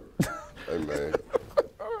 Hey, man.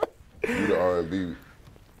 You the R&B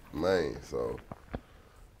man, so.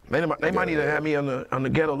 They might need to have me on the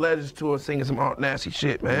Ghetto Legends tour singing some nasty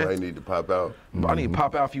shit, man. You might need to pop out. I need to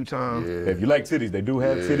pop out a few times. Yeah. If you like titties, they do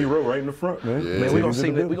have Titty Row right in the front, man. Yeah. Man,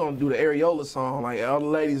 we gonna do the Areola song, like all the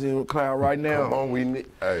ladies in the crowd right now. Come on, we need.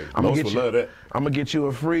 Hey. I'm Most would love that. gonna get you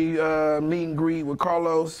a free meet and greet with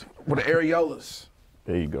Carlos with the Areolas.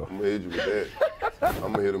 There you go. I'm gonna hit you with that.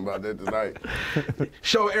 I'm gonna hit him about that tonight.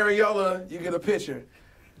 Show Areola, you get a picture.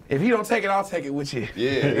 If he don't take it, I'll take it with you.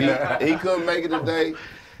 Yeah, he couldn't make it today.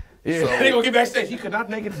 Yeah, So- they gonna get backstage. He could not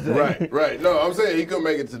make it today. Right. No, I'm saying he couldn't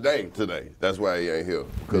make it today. That's why he ain't here.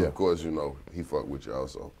 Because, of course, you know, he fuck with you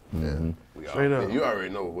also. Yeah. Straight up. You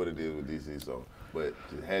already know what it is with DC, so. But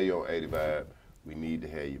to have you on 85, we need to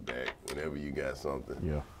have you back whenever you got something.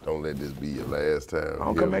 Yeah. Don't let this be your last time.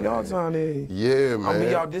 I'm coming back all the time then. Yeah, man. I'm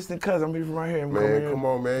be y'all distant cousin. I'm be from right here. Man, come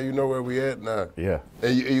on, man. You know where we at now. Yeah.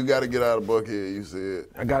 And you got to get out of Buckhead, you said.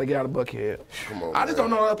 I gotta get out of Buckhead. Come on, I just man.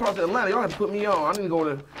 don't know other parts of Atlanta. Y'all have to put me on. I need to go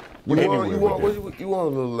to. You want Anywhere a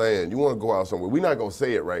little land. You want to go out somewhere. We're not going to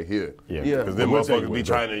say it right here. Yeah. Yeah. Because then We'll tell you motherfuckers where be to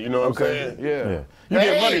trying go. to, you know what I'm saying? Yeah. You Hey!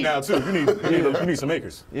 get money now, too. You need some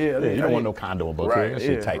acres. Yeah, You I don't need- want no condo in Buckhead. Right, That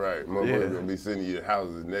shit yeah. tight. Right. Motherfuckers going to be sending you the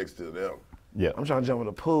houses next to them. Yeah. I'm trying to jump in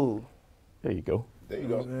the pool. There you go. There you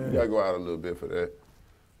go. You got to go out a little bit for that.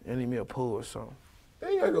 I need me a pool or something. You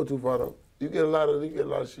ain't got to go too far, though. You get a lot of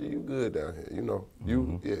shit. You good down here, you know.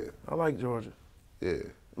 Yeah. I like Georgia. Yeah.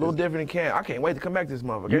 A little different than Canton. I can't wait to come back to this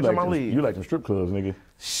motherfucker. You Every time I like, leave. you like them strip clubs, nigga.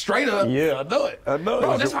 Straight up. Yeah, I know it. I know it.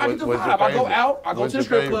 Bro, that's how I get the what's your vibe. I go favorite? out, I go What's to the your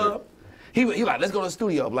strip favorite? club. He like, let's go to the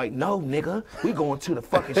studio. I'm like, no, nigga, we going to the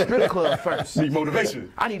fucking strip club first. Need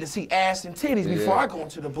motivation. I need to see ass and titties before I go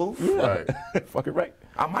into the booth. Right. Fuck it right.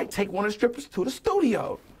 I might take one of the strippers to the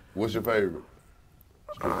studio. What's your favorite?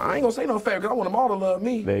 I ain't gonna say no favorite, because I want them all to love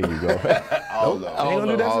me. There you go. All They ain't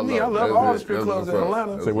gonna do that for me. I love all the strip clubs in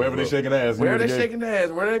Atlanta. Say wherever they shaking ass. Where you they in the game. shaking ass,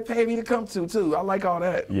 where they pay me to come to, too. I like all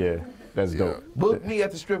that. Yeah, that's dope. Book me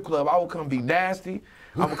at the strip club. I will come be nasty.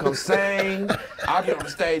 I'm gonna come sing. I'll get on the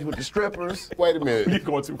stage with the strippers. Wait a You're minute.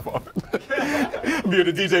 going too far. Be at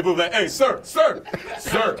the DJ booth like, hey, sir,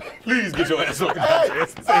 please get your ass up. Hey!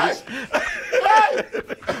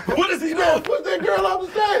 What is he doing? Put that girl on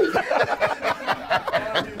the stage.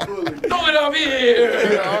 Throw it up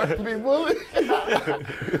here. Be bullied.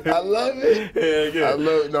 I love it. Yeah. I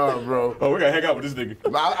love it. No, bro. Oh, we gotta hang out with this nigga.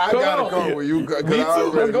 I gotta come with you. Cause Me too. I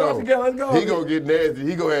already Let's go know. together. Let's go. He gonna get nasty.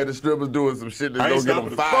 He gonna have the strippers doing some shit that's gonna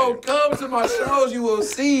get him Bro, fired. come to my shows, you will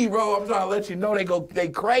see, bro. I'm trying to let you know they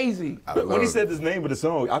crazy. When he said the name of the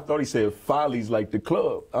song, I thought he said Follies like the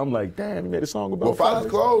club. I'm like, damn, he made a song about Well, Follies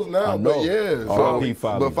closed now, I but know. yeah. R.I.P.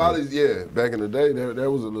 Follies, But Follies, yeah, back in the day,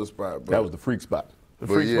 that was a little spot, bro. That was the freak spot. The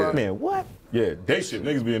freak yeah. spot. Man, what? Yeah, day shift.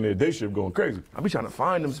 Niggas be in there, day shift going crazy. I be trying to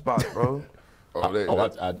find them spots, bro.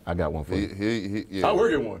 I got one for you. Yeah. I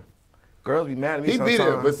work at one. Girls be mad at me He sometimes. be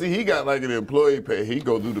there, but see, he got like an employee pay. He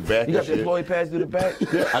go do the back You and got the shit. employee pass through the back?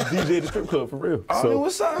 Yeah, I DJ at the strip club for real. Oh, man,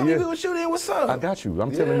 what's up? Yeah. Nigga, what you then? What's up? I got you.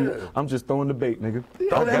 I'm telling you, I'm just throwing the bait, nigga.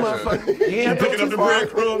 Throw that motherfucker. You ain't throw Picking up too the far.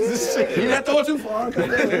 breadcrumbs and shit. You ain't throw too far.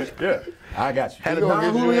 Yeah, I got you. Had a He gonna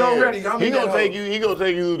Don get you Julio in. ready. He gonna take you. He gonna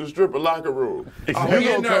take you to the stripper locker room. Exactly. He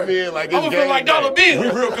gonna come in like it's I'm gonna feel game like day. Dollar Bill. We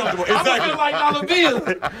real comfortable. I'm gonna Exactly. feel like Dollar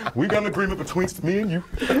Bill. We got an agreement between me and you.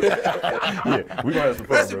 Yeah, we gonna have some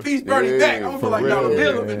fun, Rest in bro. peace, Bernie Mac. I'm gonna feel like Dollar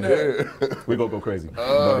Bill up in there. We gonna go crazy.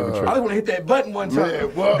 Don't even I trip. just wanna hit that button one time.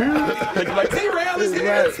 Man, what? Like T-Rail is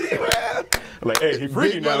here. T-Rail. Like, hey, he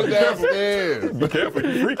freaky Big now. money Be careful. downstairs. Be careful.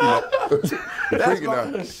 He freaky now. That's Freaking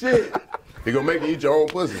my out. shit. He gonna make you eat your own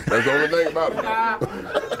pussy. That's the only thing about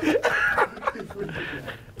it.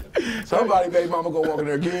 Somebody, baby mama, gonna walk in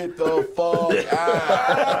there. Get the fuck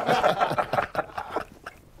out.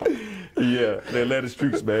 Yeah, they let the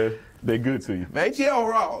streets, man. They good to you. Man, ATL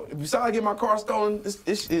raw. Besides I get my car stolen,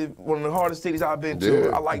 it's one of the hardest cities I've been to.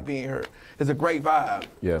 Yeah. I like being here. It's a great vibe.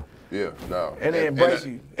 Yeah. Yeah, no. And they embrace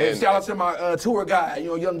you. And shout out to my tour guide,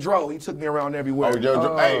 Young Dro. He took me around everywhere. Oh,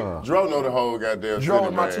 Dro, hey, Dro know the whole goddamn Dro city,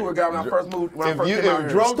 was my man. tour guide when I first moved. When I first came out If here.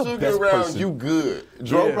 Dro the took best you around, person. you good.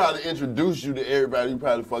 Dro Yeah. probably introduced you to everybody. You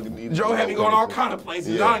probably fucking need. Dro had me going all kind of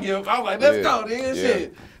places. Yeah. I was like, let's Yeah. go, nigga. Yeah.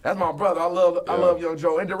 Shit. That's my brother. I love Young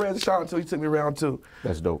Dro. And Derez Sean too. He took me around too.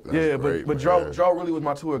 That's dope. Yeah, great, but man. Dro really was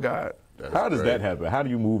my tour guide. That's How does great. that happen? How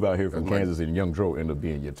do you move out here from Kansas and Young Dro end up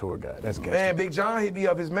being your tour guide? That's gangster. Man, Big John hit me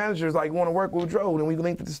up. His managers like want to work with Dro, and we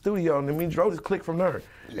linked at the studio, and then me and Dro just clicked from there.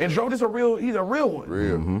 And Dro just he's a real one.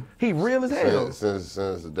 Real. He real as hell. Since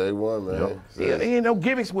day one, man. Yep. Yeah, there ain't no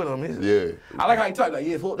gimmicks with him. Yeah. I like how he talk like,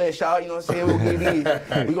 yeah, fuck that shot, you know what I'm saying? We're gonna get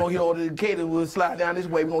these. We gonna get over to the cater, we'll slide down this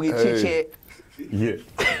way, we're gonna get Hey. chit-chat. Yeah.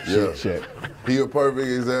 Yeah. Check. He a perfect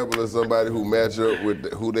example of somebody who match up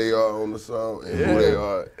with who they are on the song and who they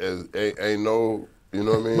are as ain't no, you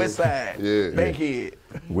know what I mean? West Side, Yeah. Bankhead.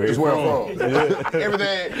 Where Just you where from? I'm from.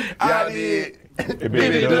 Everything y'all did.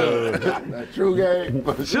 Baby Dub. Not true game.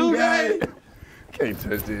 True game. Can't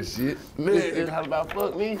touch this shit. Man. How about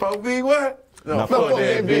fuck me? Fuck me what? Now Fuck fuck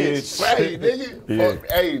that that bitch. bitch. Hey, nigga. Yeah. Fuck,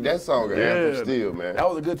 hey, that song an anthem still, man. That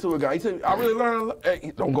was a good tour guy. He took, I really learned,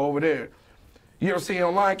 hey, don't go over there. You ever see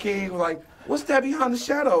on Lion King, he was like, what's that behind the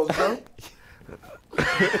shadows, bro?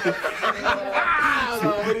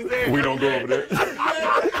 We don't go over there.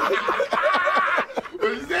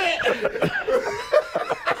 What is that?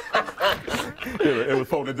 It was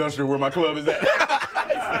Fulton Industrial where my club is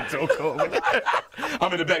at. Don't go over there.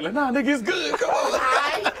 I'm in the back like, nah, nigga, it's good. Come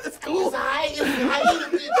on. It's cool.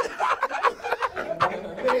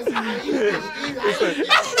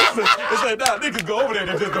 It's like, nah, niggas go over there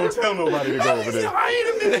and just don't tell nobody to go over there.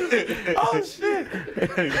 Oh, shit.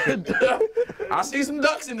 I see some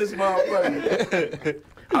ducks in this motherfucker.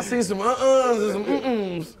 I see some uh-uhs and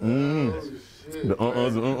some mm-ums. The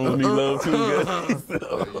uh-uhs need love too, guys.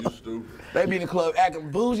 You stupid. They be in the club acting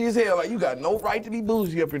bougie as hell. Like, you got no right to be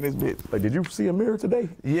bougie up in this bitch. Like, did you see a mirror today?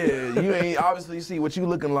 Yeah, you ain't obviously see what you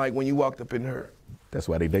looking like when you walked up in her. That's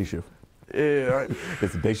why they day shift. Yeah,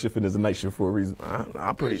 It's a day shift and it's a night shift for a reason. I'm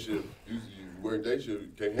Day pretty. shift. You work day shift, you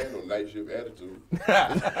can't handle night shift attitude. You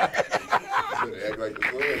better act like the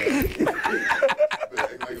sun.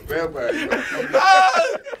 Better act like a vampire.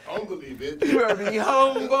 Humbly, bitch. You better be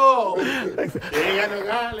humble. You ain't got no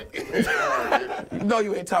garlic. You know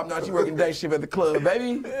you ain't top notch. You working day shift at the club,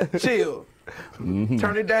 baby. Chill.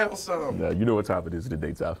 Turn it down some. Now, you know what time it is in the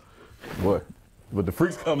daytime. Boy. But the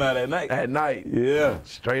freaks come out at night. At night. Yeah.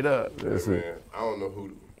 Straight up. That's Man, it. I don't know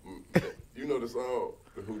who. You know the song,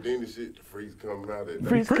 the Houdini shit, the freaks coming out at night.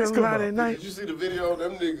 Freaks Freaks come come out out. at night. Did you see the video?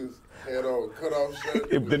 Them niggas had on cut off shirt.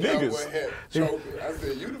 If the with cowboy niggas- hat, choking. I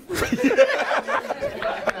said, you the freak.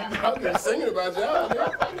 I've been singing about y'all.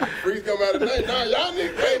 Nigga. Freaks come out at night. Nah, y'all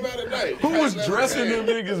niggas came out at night. Who was dressing them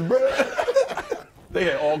niggas, bro? They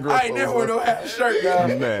had all girls. I ain't never wear no half shirt,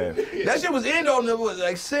 guys. Man. That shit was in on the was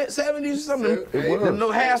like 70s or something. It was. Them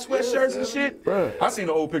no half sweatshirts and shit. I seen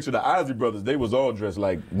the old picture of the Isley brothers. They was all dressed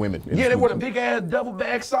like women. Yeah, they wore the big ass double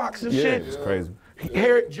bag socks and Yeah, shit. it's crazy.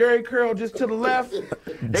 hair, Jerry curl just to the left.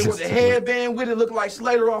 They with the headband with it, looking like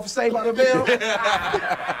Slater off of Saved by the Bell.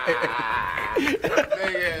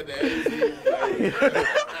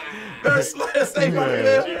 Saved by the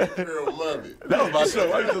Bell. Jerry curl love it. That was my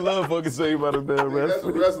show. I used to love fucking Saved by the Bell, man. That's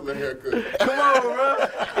a wrestling haircut. Come on, bro.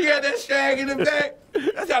 He had that shag in the back.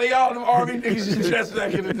 That's how they all them Army niggas used to dress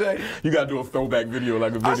back in the day. You gotta do a throwback video,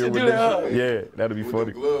 like a video I should with do that. Yeah, that'd be With funny.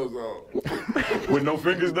 the gloves on. With no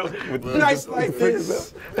fingers though. With Nice like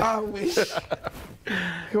this. I wish.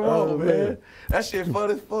 Come on, man. That shit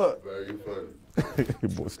fun as fuck. Man, you funny. You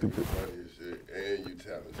boy stupid. Funny as shit. And you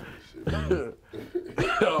talented as shit.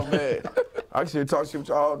 Oh, man. I should talk shit with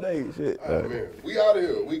you all day. Shit. Man, we out of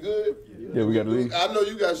here. We good? Yeah, we gotta leave. I know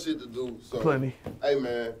you got shit to do. So. Plenty. Hey,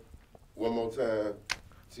 man. One more time.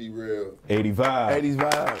 T-Rell. 85. 80s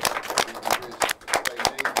vibe.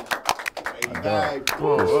 89. Come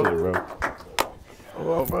on, Good bro. shit, bro. Come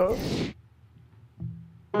on, bro.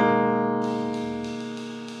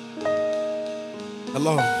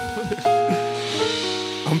 Hello.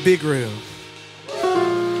 I'm Big Rell.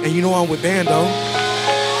 And you know I'm with Bando.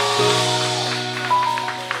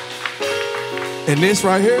 And this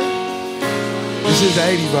right here, this is the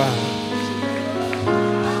 80 vibe.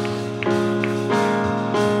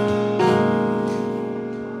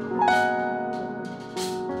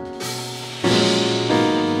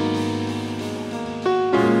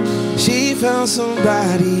 She found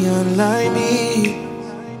somebody unlike me.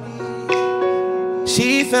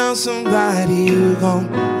 She found somebody who gon'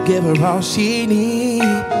 give her all she needs.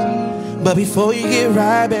 But before you get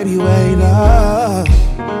right, baby, wait up.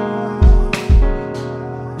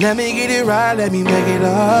 Let me get it right, let me make it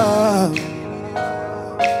up.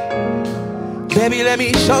 Baby, let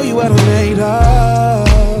me show you what I'm made of.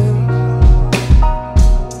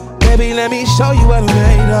 Baby, let me show you what I'm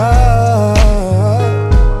made of.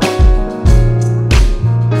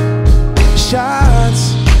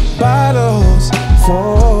 Shots, bottles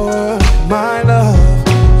for my love.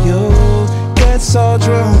 You get so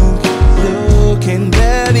drunk, you can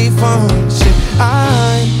barely function.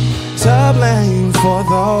 I'm to blame for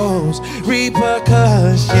those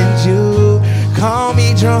repercussions. You call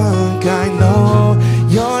me drunk, I know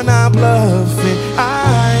you're not bluffing.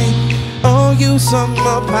 I owe you some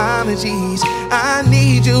apologies. I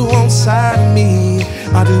need you on side of me.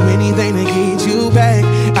 I'll do anything to get you back.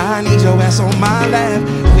 I need your ass on my lap.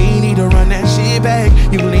 We need to run that shit back.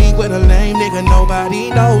 You link with a lame nigga nobody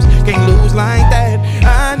knows. Can't lose like that.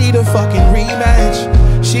 I need a fucking rematch.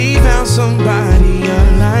 She found somebody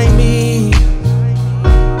unlike me.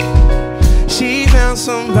 She found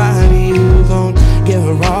somebody who gon' give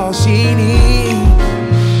her all she needs.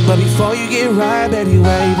 But before you get right, baby,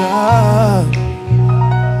 wait up.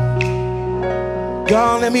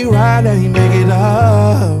 Gon' let me ride, let me make it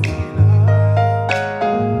up.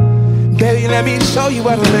 Baby, let me show you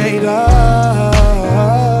what I'm made of.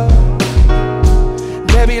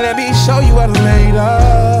 Baby, let me show you what I'm made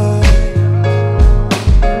of.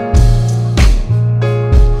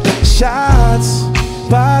 Shots,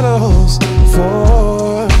 bottles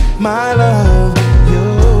for my love.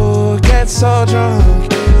 You get so drunk,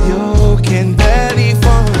 you can barely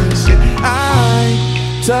function. I'm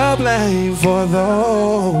to blame for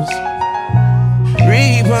those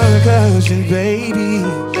repercussions, baby.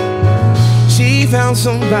 She found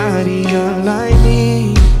somebody unlike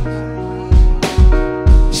me.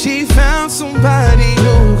 She found somebody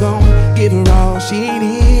who gon' give her all she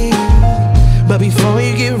needs. But before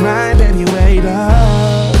you get right, baby, wait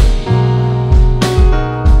up.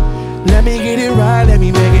 Let me get it right, let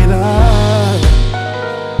me make it up.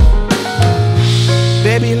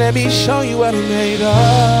 Baby, let me show you what I'm made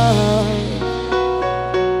of.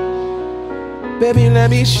 Baby, let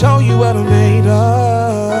me show you what I'm made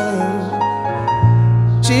of.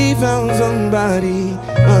 She found somebody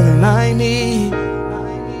unlike me.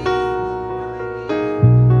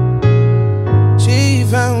 She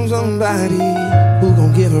found somebody who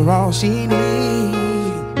gon' give her all she needs.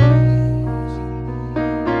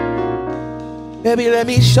 Baby, let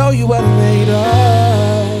me show you what I'm made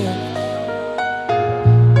of.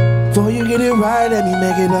 Before you get it right, let me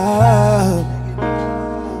make it up.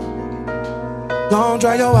 Don't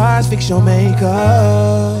dry your eyes, fix your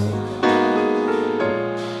makeup.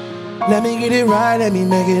 Let me get it right, let me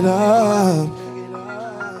make it up.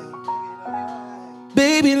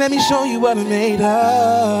 Baby, let me show you what I'm made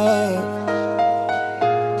of.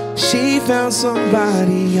 She found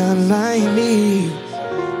somebody unlike me.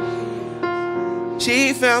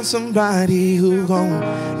 She found somebody who gon'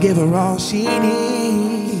 give her all she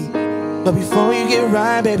needs. But before you get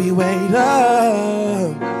right, baby, wait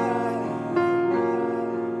up.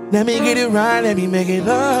 Let me get it right, let me make it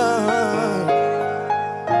up.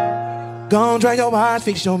 Gon' dry your eyes,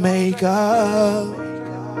 fix your makeup.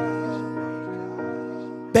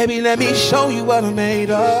 Baby, let me show you what I'm made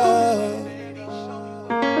of.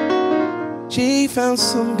 She found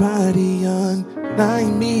somebody unlike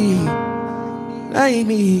me, like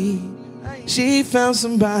me. She found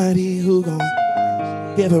somebody who gon'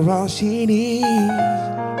 give her all she needs.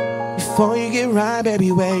 Before you get right,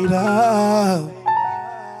 baby, wait up.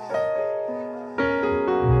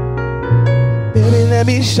 Baby, let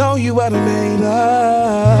me show you what I'm made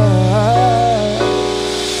of.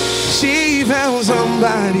 She found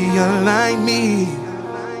somebody unlike me.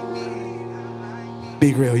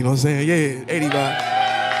 Big Rell, you know what I'm saying? Yeah, 85.